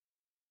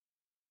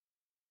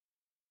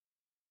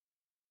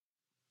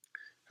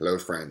Hello,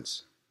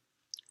 friends.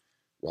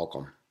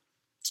 Welcome.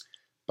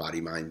 Body,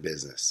 mind,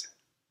 business.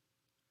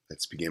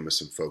 Let's begin with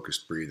some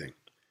focused breathing.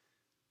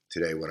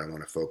 Today, what I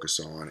want to focus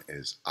on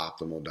is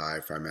optimal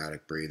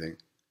diaphragmatic breathing.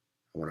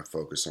 I want to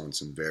focus on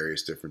some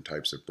various different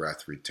types of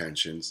breath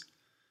retentions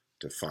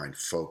to find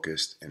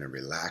focused in a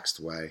relaxed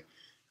way.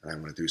 And I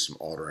want to do some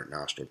alternate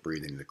nostril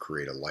breathing to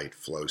create a light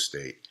flow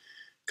state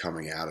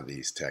coming out of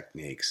these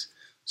techniques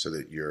so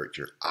that you're at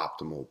your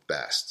optimal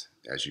best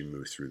as you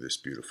move through this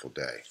beautiful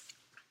day.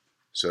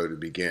 So to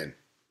begin,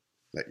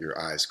 let your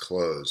eyes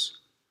close,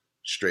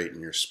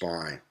 straighten your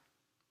spine,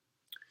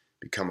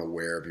 become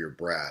aware of your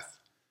breath,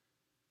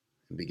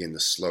 and begin to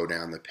slow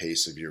down the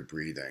pace of your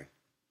breathing.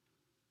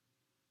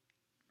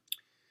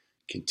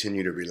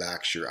 Continue to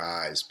relax your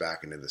eyes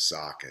back into the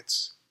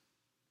sockets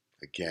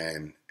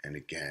again and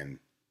again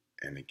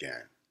and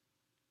again.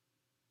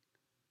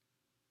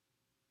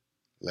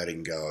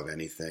 Letting go of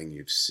anything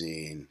you've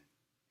seen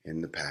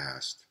in the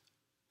past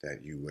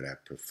that you would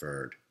have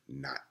preferred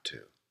not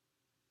to.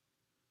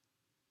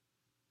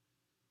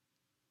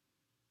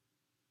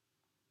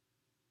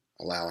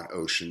 Allow an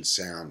ocean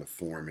sound to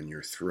form in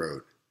your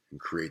throat and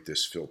create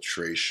this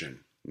filtration,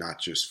 not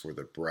just for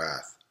the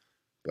breath,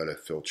 but a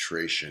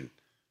filtration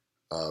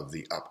of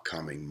the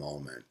upcoming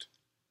moment.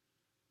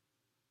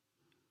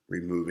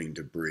 Removing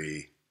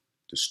debris,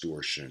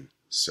 distortion,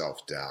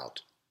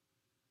 self-doubt.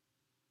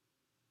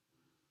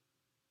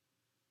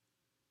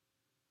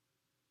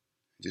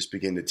 Just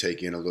begin to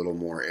take in a little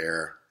more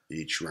air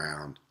each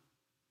round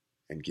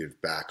and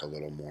give back a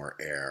little more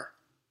air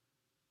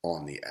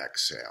on the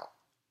exhale.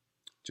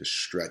 Just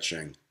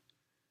stretching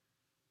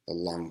the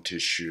lung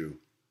tissue,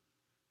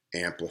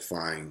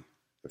 amplifying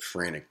the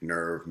phrenic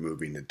nerve,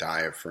 moving the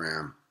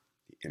diaphragm,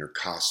 the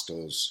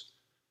intercostals.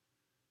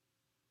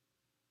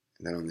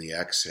 And then on the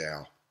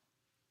exhale,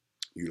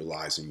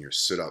 utilizing your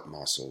sit-up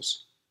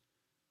muscles.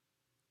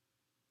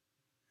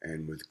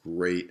 And with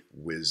great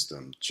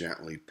wisdom,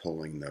 gently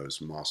pulling those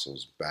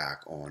muscles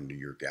back onto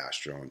your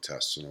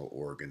gastrointestinal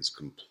organs,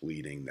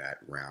 completing that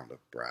round of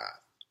breath.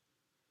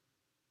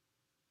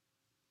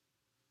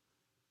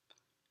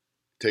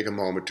 Take a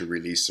moment to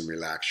release and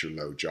relax your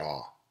low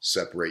jaw.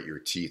 Separate your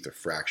teeth a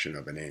fraction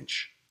of an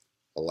inch.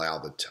 Allow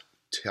the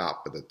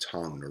top of the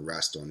tongue to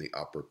rest on the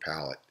upper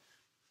palate,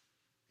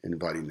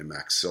 inviting the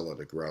maxilla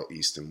to grow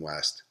east and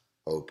west,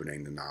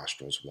 opening the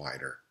nostrils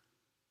wider.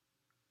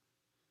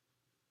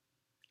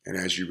 And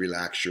as you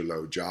relax your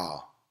low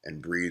jaw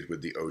and breathe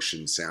with the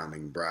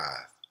ocean-sounding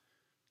breath,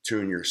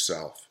 tune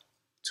yourself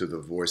to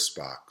the voice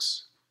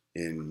box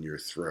in your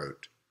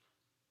throat.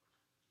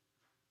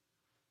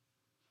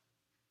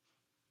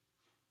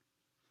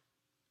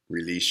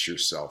 Release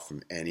yourself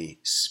from any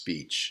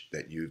speech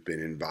that you've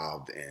been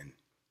involved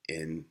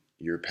in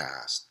your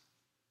past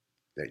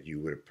that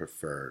you would have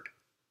preferred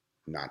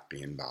not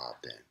be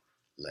involved in.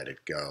 Let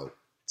it go.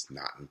 It's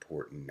not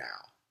important now.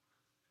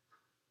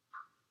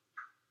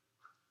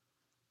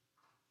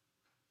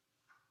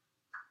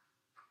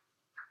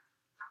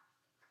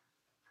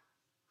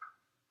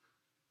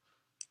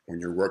 When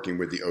you're working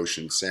with the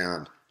ocean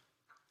sound,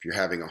 if you're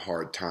having a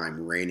hard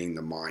time reining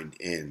the mind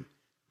in,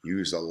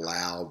 use a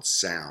loud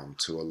sound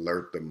to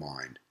alert the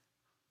mind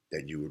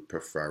that you would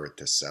prefer it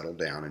to settle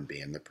down and be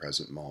in the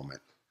present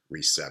moment,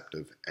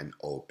 receptive and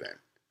open.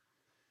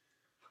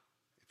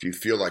 If you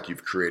feel like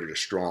you've created a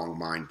strong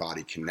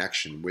mind-body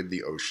connection with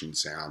the ocean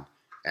sound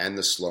and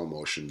the slow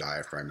motion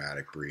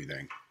diaphragmatic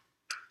breathing,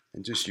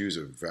 and just use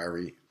a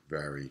very,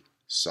 very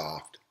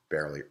soft,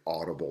 barely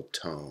audible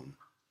tone,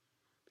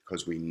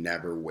 because we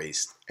never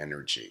waste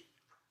energy.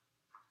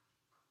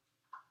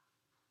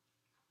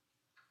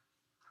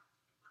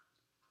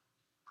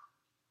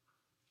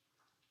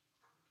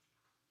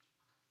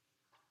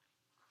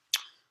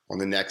 On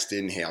the next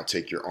inhale,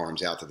 take your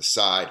arms out to the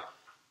side,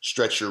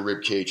 stretch your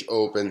rib cage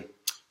open,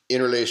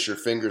 interlace your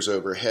fingers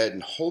overhead,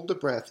 and hold the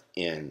breath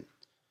in.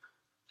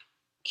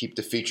 Keep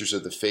the features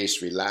of the face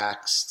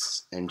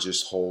relaxed and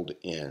just hold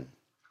in.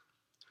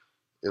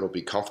 It'll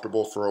be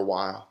comfortable for a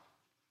while.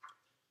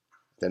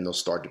 Then there'll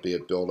start to be a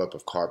buildup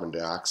of carbon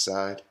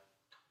dioxide.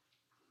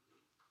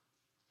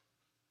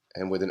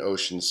 And with an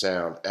ocean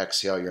sound,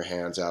 exhale your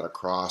hands out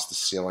across the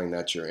ceiling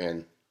that you're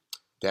in,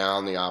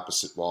 down the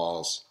opposite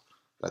walls.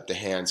 Let the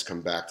hands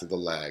come back to the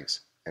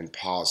legs and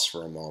pause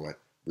for a moment,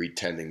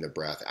 retending the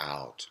breath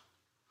out.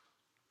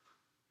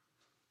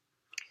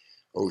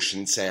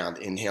 Ocean sound,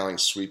 inhaling,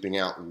 sweeping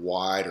out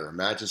wider.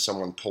 Imagine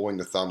someone pulling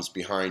the thumbs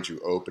behind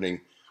you, opening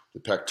the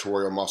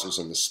pectoral muscles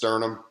in the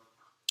sternum.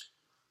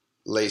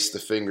 Lace the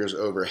fingers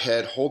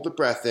overhead. Hold the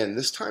breath in.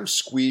 This time,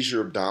 squeeze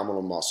your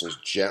abdominal muscles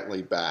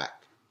gently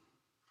back.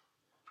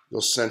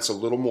 You'll sense a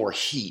little more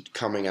heat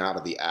coming out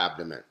of the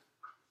abdomen.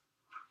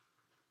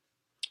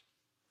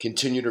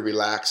 Continue to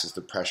relax as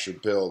the pressure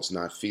builds,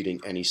 not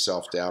feeding any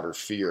self-doubt or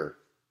fear.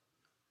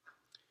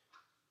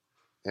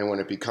 And when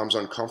it becomes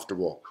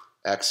uncomfortable,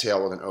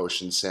 exhale with an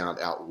ocean sound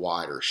out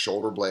wider.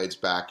 Shoulder blades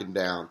back and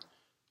down.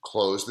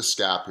 Close the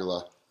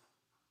scapula.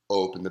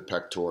 Open the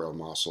pectoral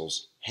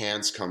muscles.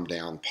 Hands come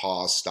down.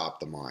 Pause. Stop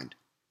the mind.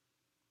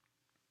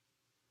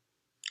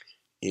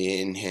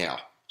 Inhale,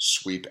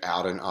 sweep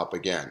out and up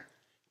again.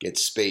 Get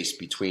space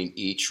between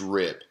each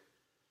rib.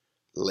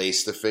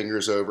 Lace the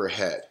fingers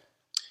overhead.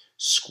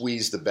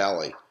 Squeeze the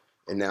belly.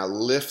 And now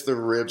lift the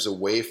ribs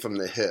away from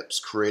the hips,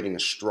 creating a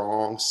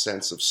strong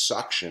sense of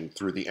suction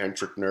through the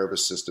enteric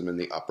nervous system in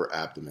the upper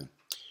abdomen.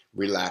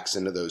 Relax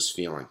into those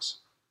feelings.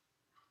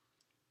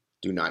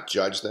 Do not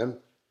judge them.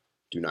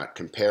 Do not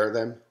compare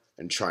them.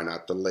 And try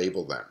not to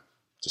label them.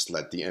 Just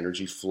let the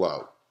energy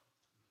flow.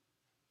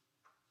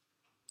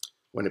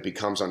 When it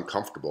becomes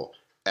uncomfortable,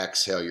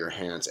 exhale your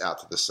hands out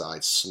to the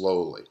side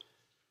slowly.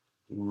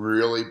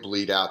 Really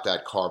bleed out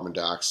that carbon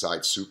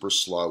dioxide super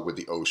slow with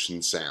the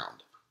ocean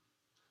sound.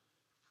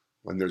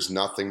 When there's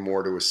nothing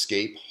more to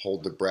escape,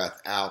 hold the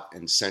breath out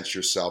and sense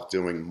yourself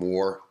doing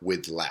more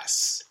with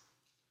less.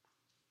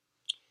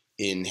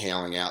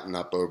 Inhaling out and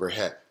up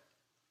overhead.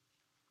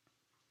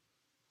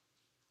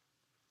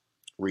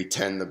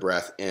 Retain the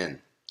breath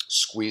in.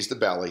 Squeeze the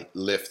belly,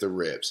 lift the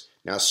ribs.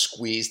 Now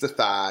squeeze the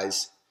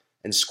thighs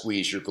and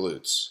squeeze your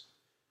glutes.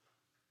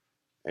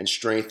 And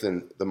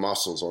strengthen the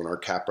muscles on our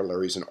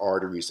capillaries and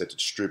arteries that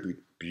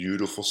distribute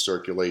beautiful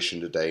circulation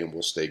today and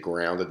will stay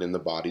grounded in the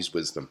body's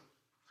wisdom.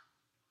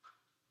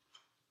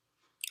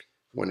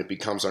 When it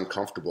becomes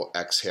uncomfortable,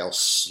 exhale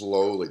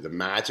slowly. The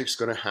magic's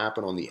going to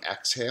happen on the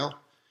exhale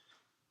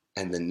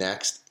and the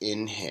next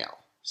inhale.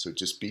 So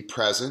just be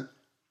present.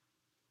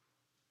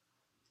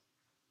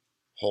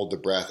 Hold the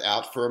breath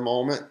out for a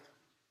moment.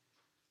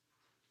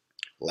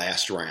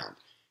 Last round.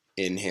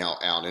 Inhale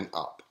out and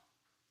up.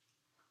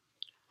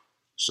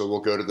 So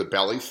we'll go to the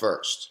belly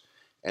first.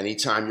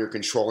 Anytime you're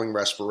controlling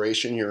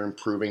respiration, you're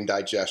improving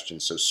digestion.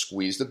 So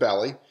squeeze the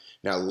belly.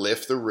 Now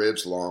lift the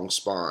ribs, long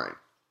spine.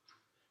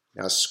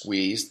 Now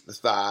squeeze the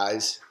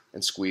thighs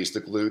and squeeze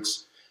the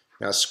glutes.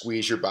 Now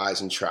squeeze your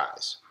bis and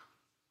tris.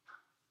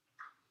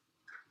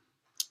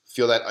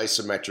 Feel that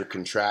isometric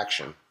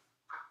contraction.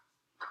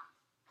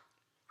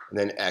 And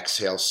then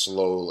exhale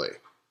slowly.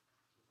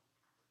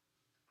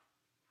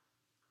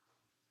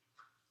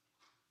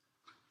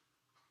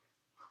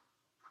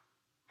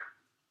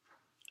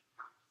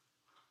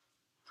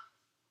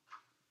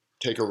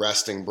 Take a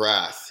resting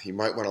breath. You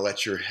might want to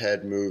let your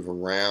head move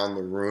around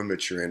the room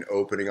that you're in,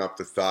 opening up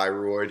the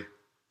thyroid,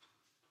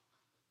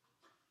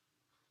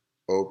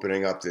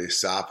 opening up the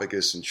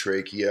esophagus and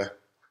trachea,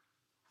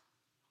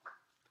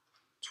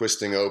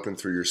 twisting open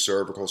through your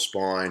cervical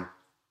spine,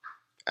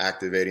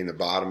 activating the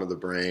bottom of the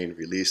brain,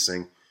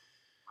 releasing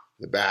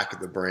the back of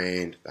the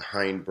brain, the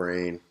hind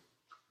brain,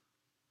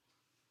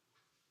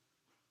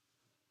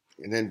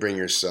 and then bring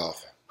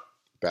yourself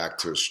back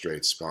to a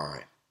straight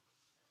spine.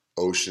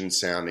 Ocean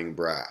sounding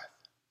breath.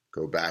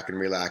 Go back and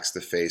relax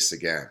the face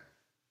again.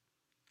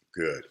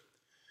 Good.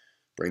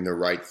 Bring the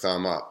right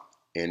thumb up.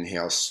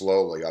 Inhale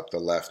slowly up the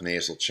left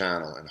nasal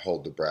channel and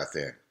hold the breath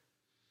in.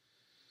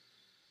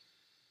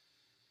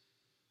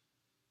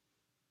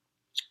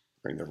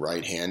 Bring the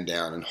right hand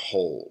down and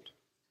hold.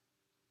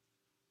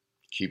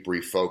 Keep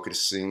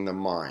refocusing the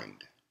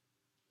mind.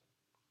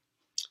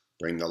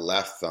 Bring the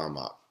left thumb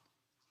up.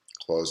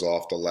 Close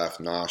off the left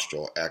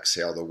nostril.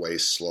 Exhale the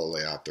waist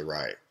slowly out the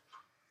right.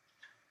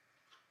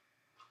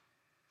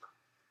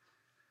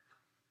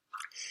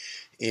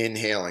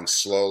 Inhaling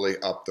slowly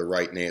up the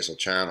right nasal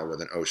channel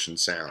with an ocean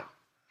sound.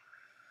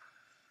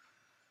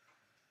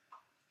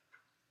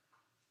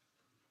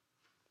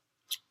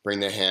 Bring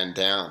the hand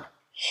down.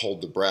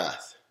 Hold the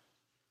breath.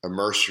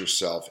 Immerse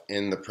yourself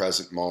in the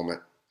present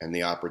moment and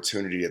the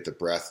opportunity that the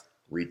breath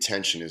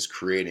retention is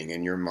creating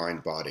in your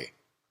mind body.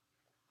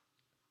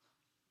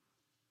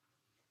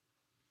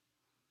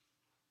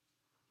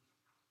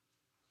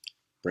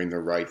 Bring the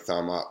right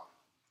thumb up.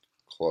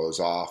 Close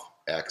off.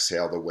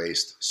 Exhale the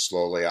waist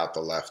slowly out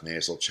the left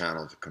nasal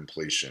channel to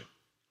completion.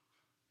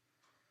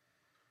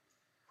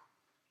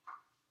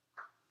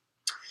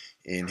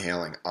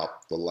 Inhaling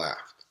up the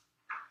left.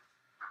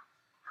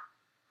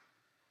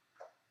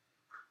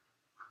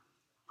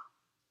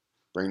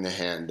 Bring the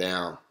hand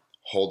down.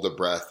 Hold the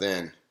breath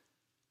in.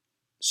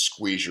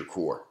 Squeeze your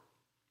core.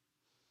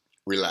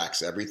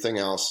 Relax everything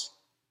else.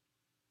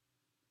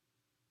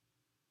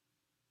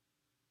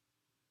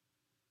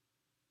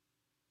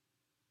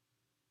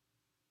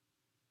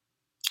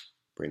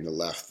 Bring the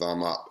left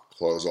thumb up,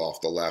 close off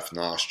the left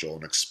nostril,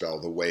 and expel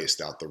the waste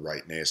out the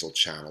right nasal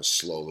channel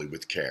slowly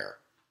with care.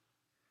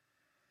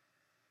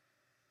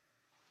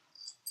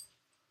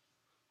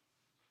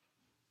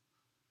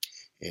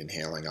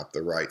 Inhaling up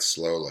the right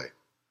slowly.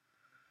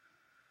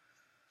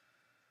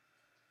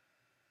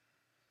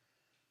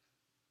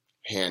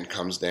 Hand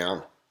comes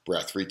down,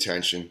 breath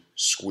retention,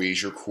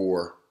 squeeze your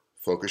core,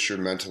 focus your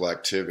mental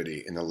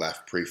activity in the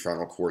left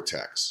prefrontal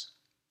cortex,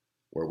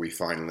 where we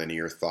find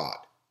linear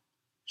thought.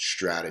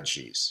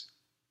 Strategies,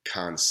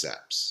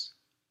 concepts,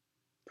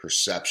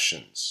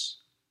 perceptions,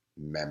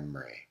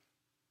 memory.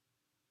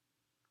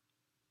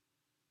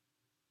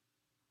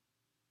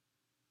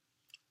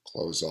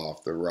 Close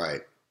off the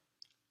right.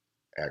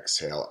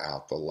 Exhale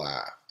out the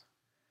left.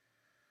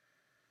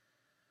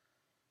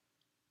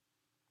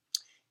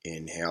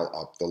 Inhale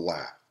up the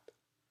left.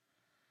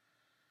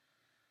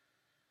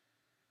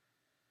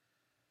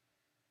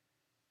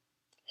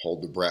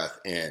 Hold the breath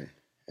in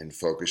and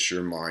focus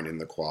your mind in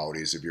the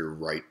qualities of your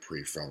right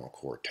prefrontal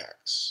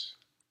cortex.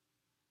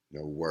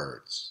 No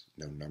words,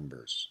 no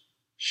numbers,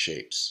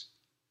 shapes,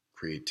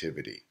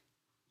 creativity,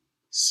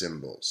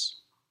 symbols,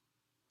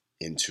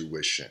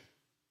 intuition,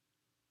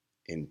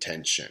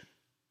 intention.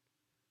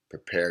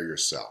 Prepare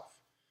yourself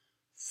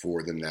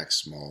for the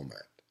next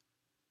moment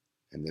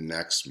and the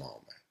next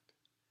moment.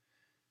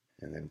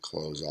 And then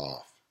close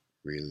off,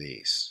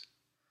 release.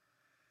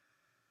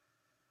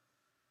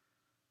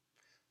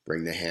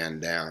 Bring the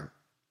hand down.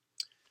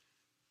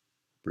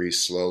 Breathe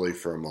slowly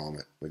for a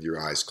moment with your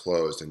eyes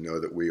closed and know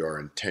that we are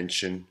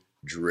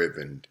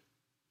intention-driven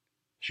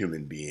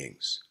human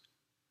beings.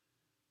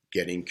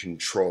 Getting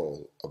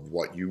control of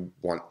what you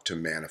want to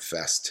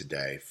manifest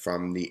today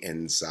from the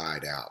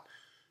inside out,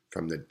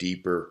 from the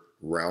deeper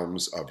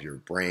realms of your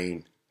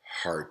brain,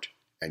 heart,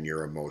 and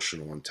your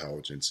emotional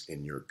intelligence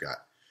in your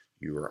gut.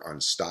 You are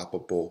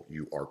unstoppable,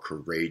 you are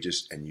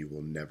courageous, and you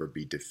will never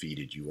be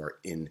defeated. You are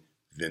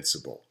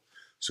invincible.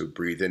 So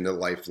breathe into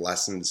life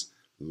lessons,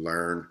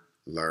 learn,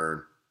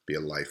 be a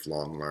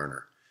lifelong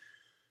learner.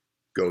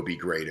 Go be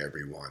great,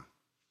 everyone.